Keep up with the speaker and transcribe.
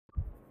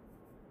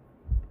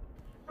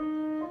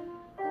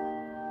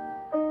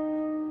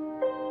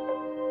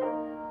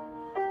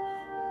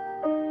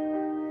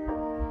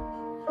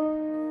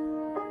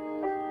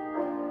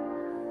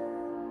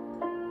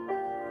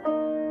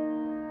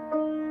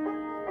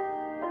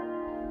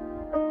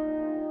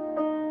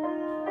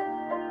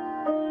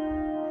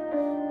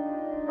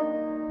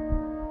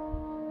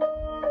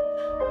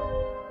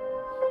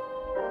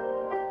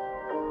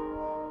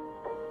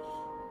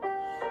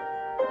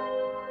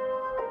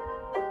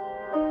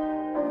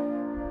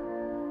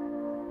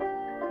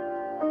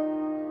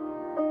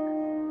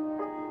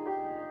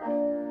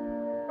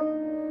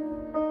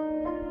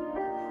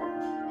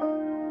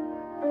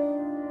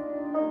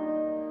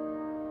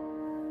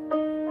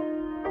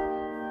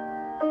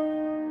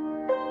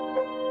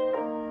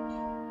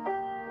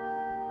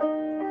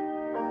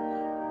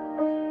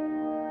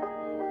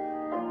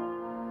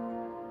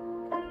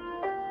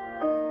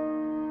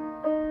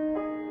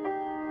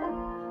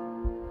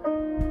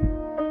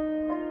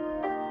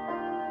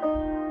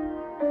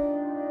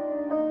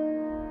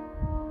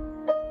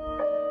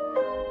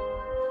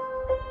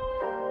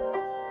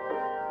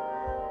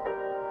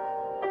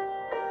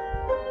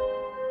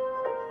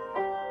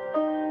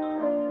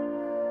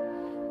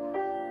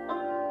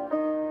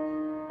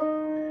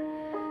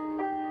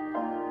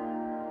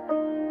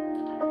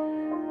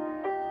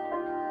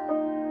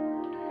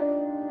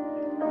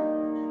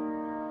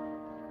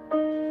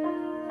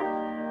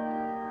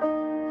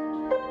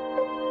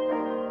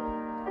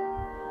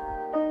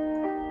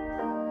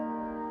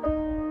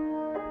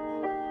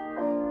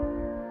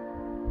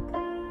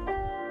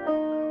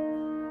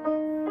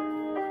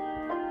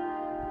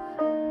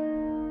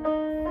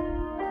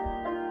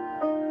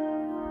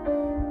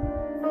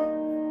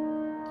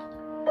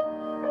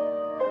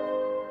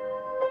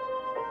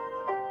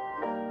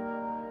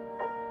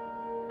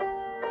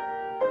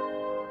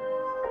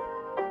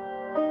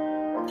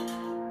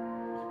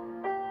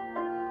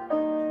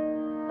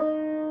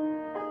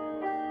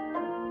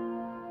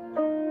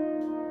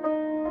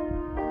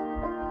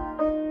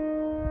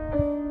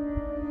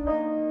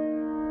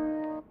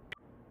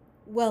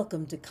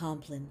Welcome to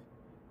Compline,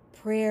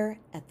 prayer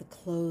at the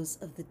close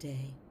of the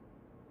day.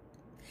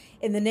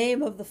 In the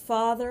name of the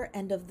Father,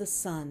 and of the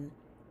Son,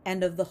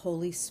 and of the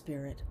Holy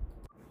Spirit.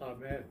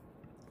 Amen.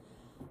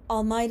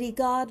 Almighty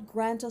God,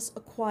 grant us a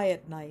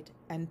quiet night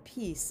and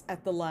peace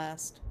at the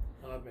last.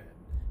 Amen.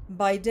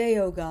 By day,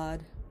 O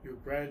God, You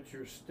grant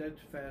your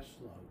steadfast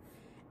love,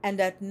 and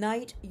at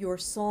night your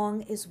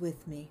song is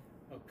with me.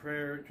 a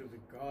prayer to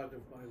the God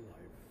of my life.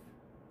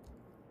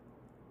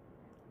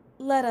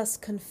 Let us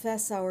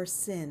confess our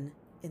sin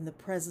in the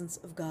presence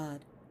of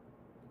God.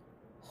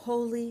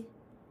 Holy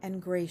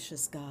and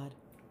gracious God,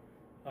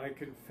 I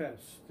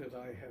confess that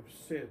I have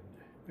sinned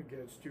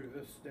against you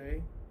this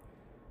day.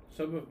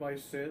 Some of my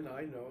sin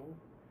I know,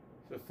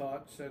 the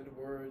thoughts and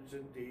words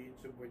and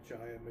deeds of which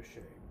I am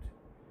ashamed,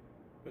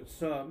 but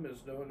some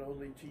is known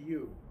only to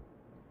you.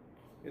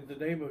 In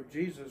the name of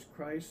Jesus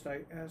Christ,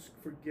 I ask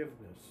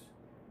forgiveness.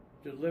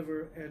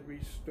 Deliver and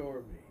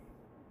restore me,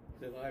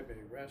 that I may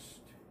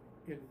rest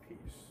in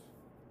peace.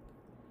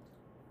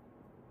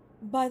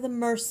 by the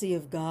mercy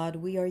of God,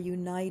 we are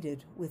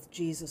united with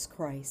Jesus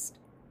Christ,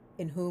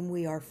 in whom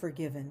we are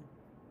forgiven.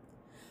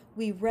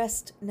 We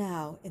rest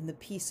now in the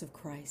peace of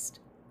Christ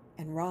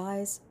and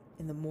rise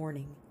in the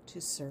morning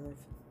to serve.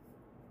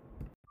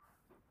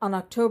 On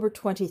October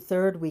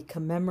 23rd, we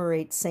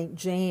commemorate St.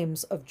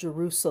 James of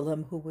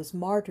Jerusalem, who was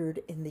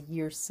martyred in the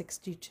year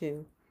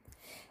 62.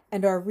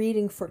 And our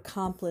reading for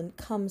Compline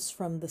comes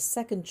from the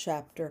second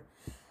chapter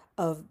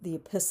of the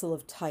Epistle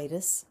of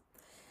Titus,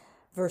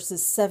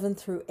 verses 7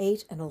 through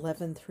 8 and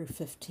 11 through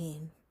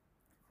 15.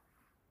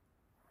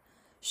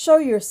 Show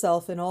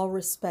yourself in all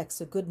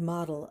respects a good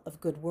model of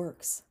good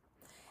works,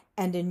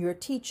 and in your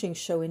teaching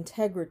show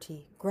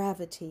integrity,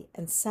 gravity,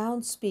 and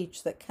sound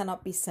speech that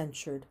cannot be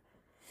censured.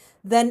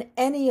 Then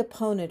any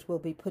opponent will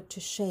be put to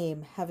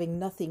shame, having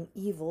nothing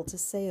evil to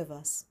say of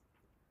us.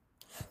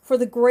 For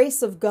the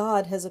grace of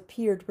God has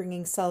appeared,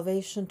 bringing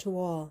salvation to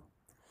all,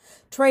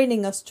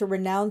 training us to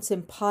renounce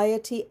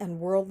impiety and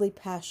worldly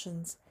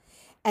passions,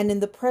 and in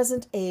the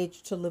present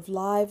age to live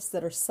lives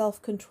that are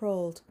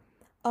self-controlled,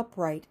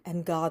 upright,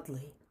 and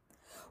godly,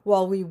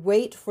 while we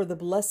wait for the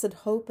blessed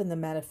hope and the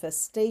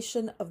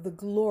manifestation of the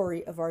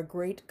glory of our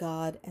great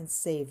God and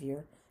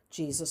Savior,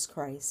 Jesus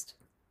Christ.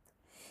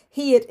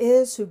 He it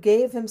is who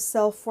gave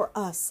himself for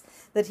us,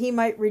 that he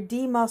might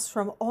redeem us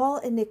from all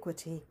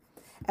iniquity,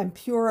 and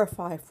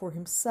purify for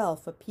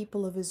himself a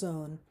people of his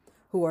own,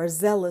 who are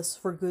zealous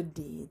for good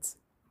deeds.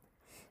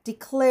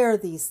 Declare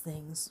these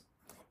things,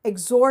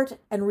 exhort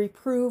and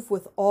reprove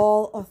with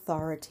all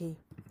authority.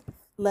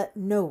 Let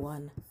no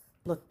one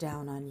look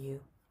down on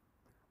you.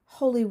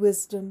 Holy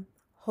wisdom,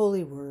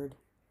 holy word,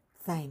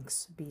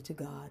 thanks be to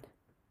God.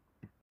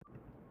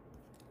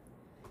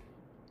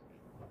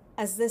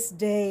 As this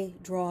day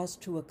draws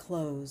to a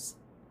close,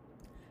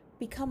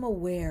 become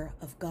aware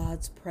of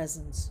God's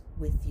presence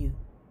with you.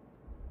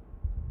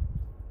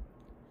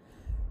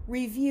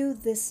 Review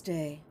this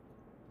day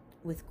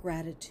with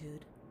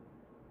gratitude.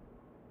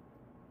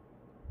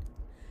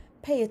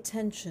 Pay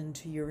attention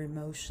to your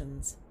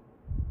emotions.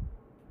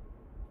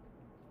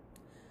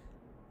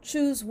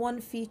 Choose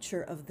one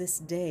feature of this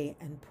day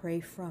and pray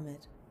from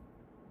it.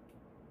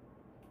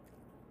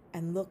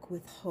 And look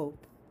with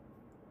hope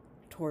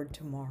toward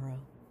tomorrow.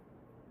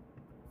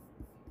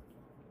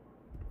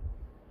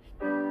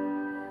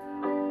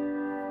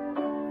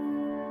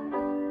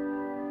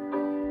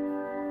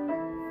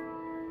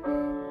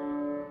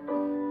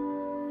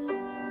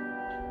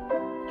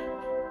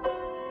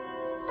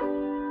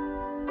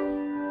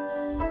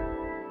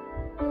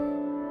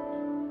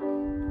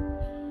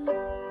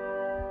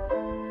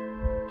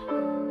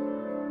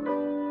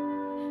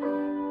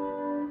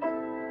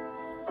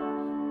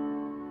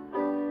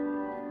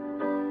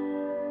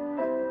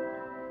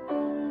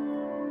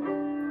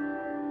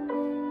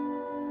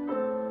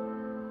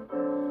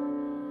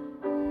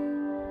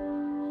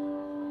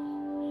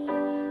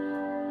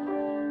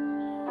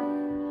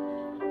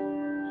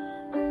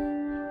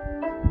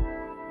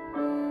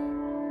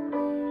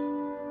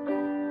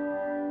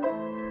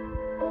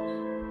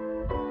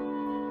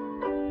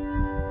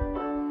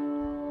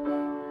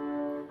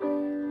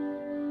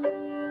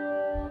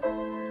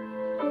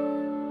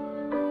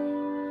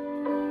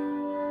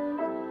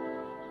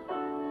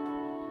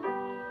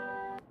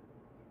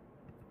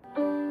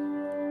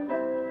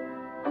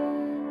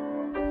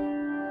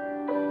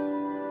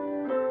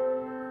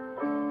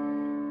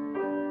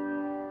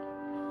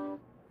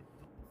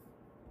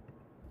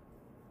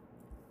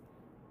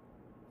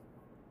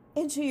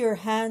 Into your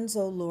hands,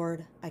 O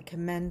Lord, I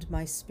commend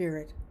my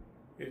spirit.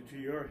 Into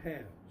your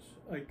hands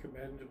I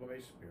commend my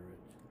spirit.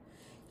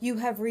 You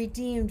have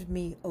redeemed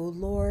me, O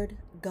Lord,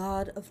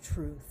 God of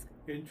truth.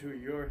 Into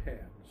your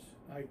hands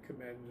I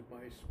commend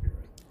my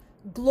spirit.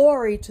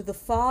 Glory to the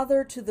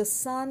Father, to the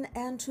Son,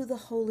 and to the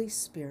Holy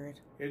Spirit.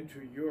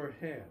 Into your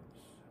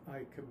hands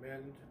I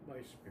commend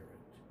my spirit.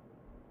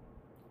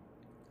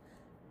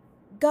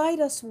 Guide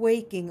us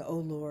waking, O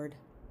Lord,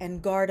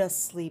 and guard us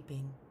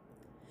sleeping,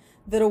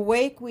 that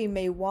awake we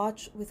may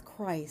watch with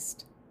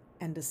Christ,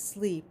 and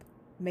asleep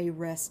may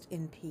rest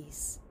in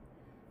peace.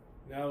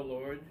 Now,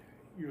 Lord,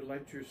 you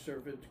let your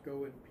servant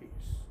go in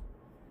peace.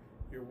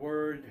 Your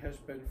word has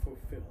been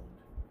fulfilled.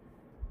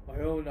 My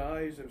own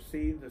eyes have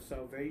seen the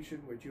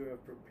salvation which you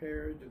have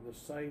prepared in the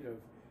sight of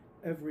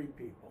every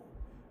people,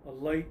 a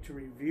light to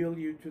reveal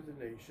you to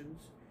the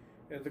nations,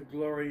 and the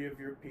glory of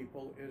your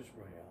people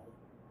Israel.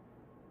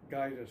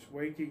 Guide us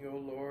waking, O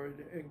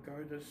Lord, and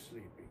guard us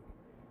sleeping,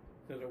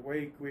 that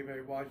awake we may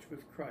watch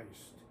with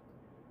Christ,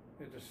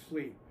 and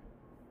asleep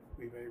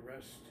we may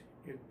rest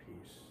in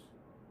peace.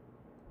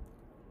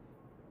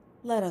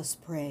 Let us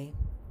pray.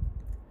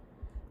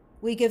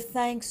 We give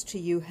thanks to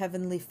you,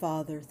 Heavenly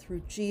Father,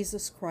 through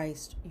Jesus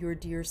Christ, your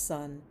dear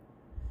Son,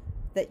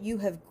 that you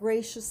have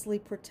graciously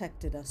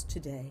protected us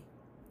today.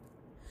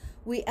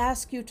 We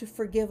ask you to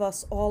forgive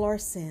us all our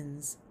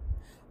sins,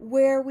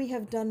 where we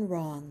have done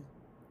wrong,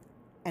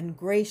 and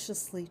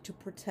graciously to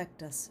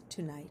protect us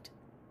tonight.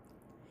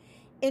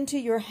 Into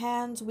your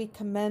hands we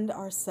commend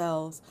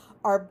ourselves,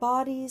 our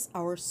bodies,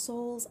 our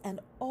souls, and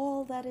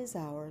all that is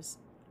ours.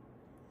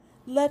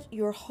 Let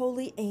your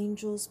holy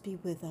angels be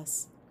with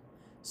us,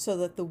 so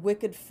that the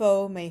wicked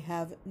foe may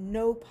have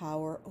no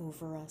power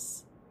over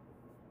us.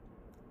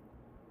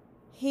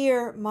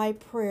 Hear my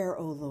prayer,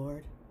 O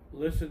Lord.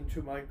 Listen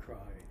to my cry.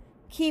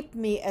 Keep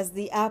me as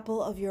the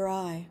apple of your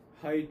eye.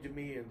 Hide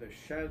me in the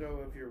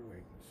shadow of your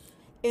wings.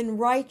 In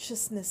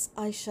righteousness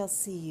I shall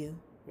see you.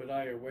 When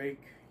I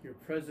awake, your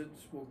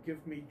presence will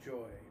give me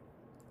joy.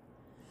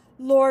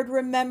 Lord,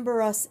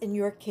 remember us in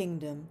your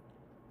kingdom,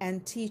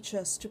 and teach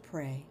us to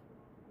pray.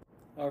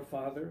 Our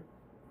Father,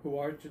 who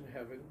art in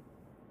heaven,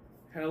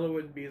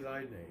 hallowed be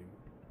thy name.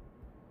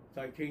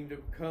 Thy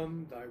kingdom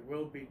come, thy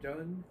will be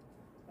done,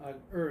 on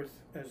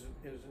earth as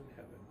it is in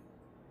heaven.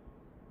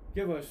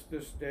 Give us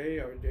this day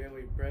our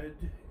daily bread,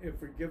 and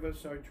forgive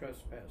us our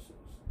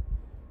trespasses,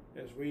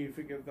 as we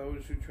forgive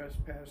those who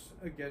trespass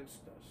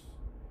against us.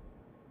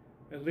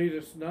 And lead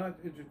us not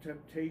into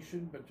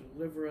temptation, but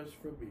deliver us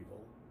from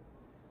evil.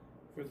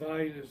 For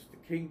thine is the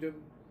kingdom,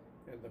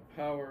 and the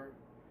power,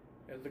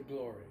 and the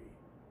glory,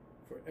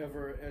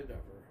 forever and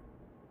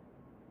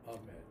ever.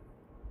 Amen.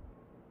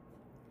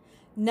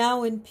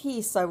 Now in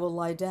peace I will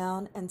lie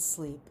down and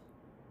sleep.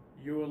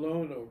 You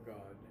alone, O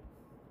God,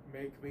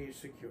 make me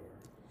secure.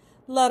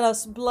 Let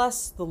us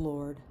bless the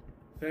Lord.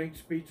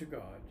 Thanks be to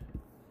God.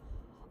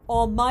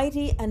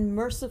 Almighty and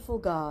merciful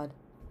God,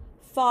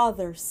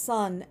 Father,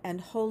 Son,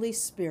 and Holy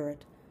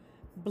Spirit,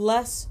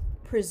 bless,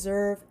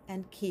 preserve,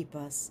 and keep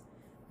us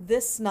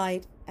this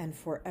night and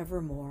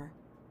forevermore.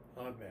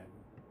 Amen.